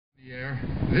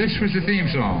This was the theme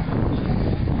song.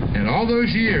 And all those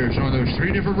years on those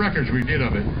 3 different records we did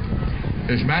of it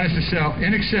has managed to sell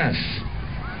in excess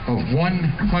of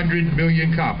 100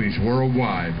 million copies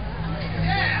worldwide.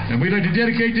 And we'd like to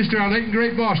dedicate this to our late and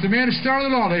great boss, the man who started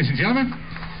it all, ladies and gentlemen.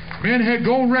 Man had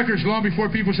gold records long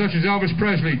before people such as Elvis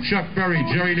Presley, Chuck Berry,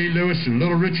 Jerry Lee Lewis, and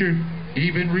Little Richard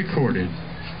even recorded.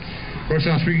 Of course,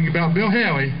 I'm speaking about Bill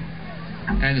Hayley,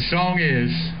 and the song is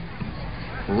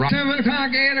rock. 7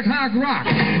 o'clock, 8 o'clock, rock.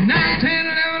 9, 10,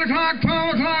 11 o'clock,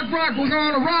 12 o'clock, rock. We're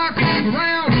gonna rock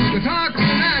around the clock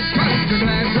tonight. Cut the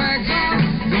glad rags on,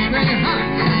 don't be hot.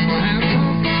 We'll have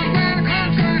some fun when the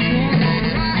clock strikes 1. We're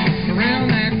gonna rock around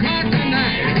that clock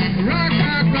tonight. Rock,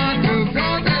 rock, rock, till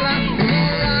broad daylight. We're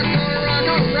gonna rock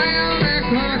around that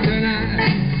clock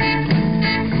tonight.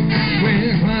 When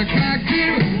the clock strikes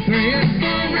 2, 3, it's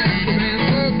gonna rest. The man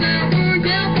slows down, we'll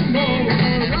yell for more. We're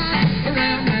gonna rock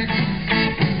around that clock.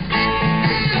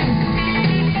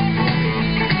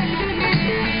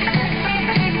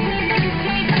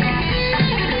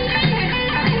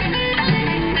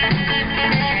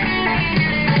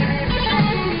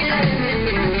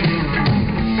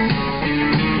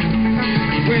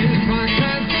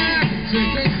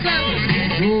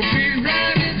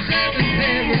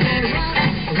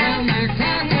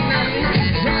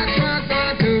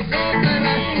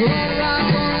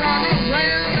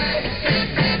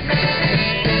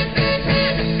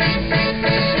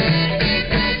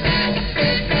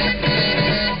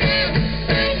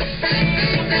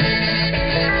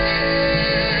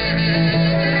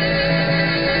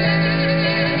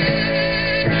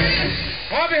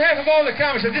 Of all the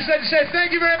Comets, I'd just like to say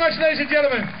thank you very much, ladies and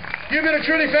gentlemen. You've been a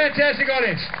truly fantastic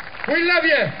audience. We love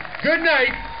you. Good night,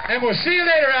 and we'll see you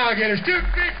later, alligators. 2,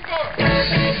 3, 4.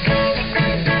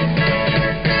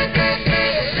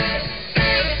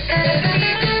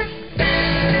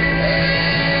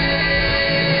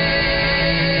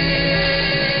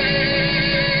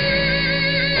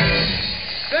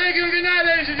 Thank you and good night,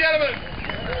 ladies and gentlemen.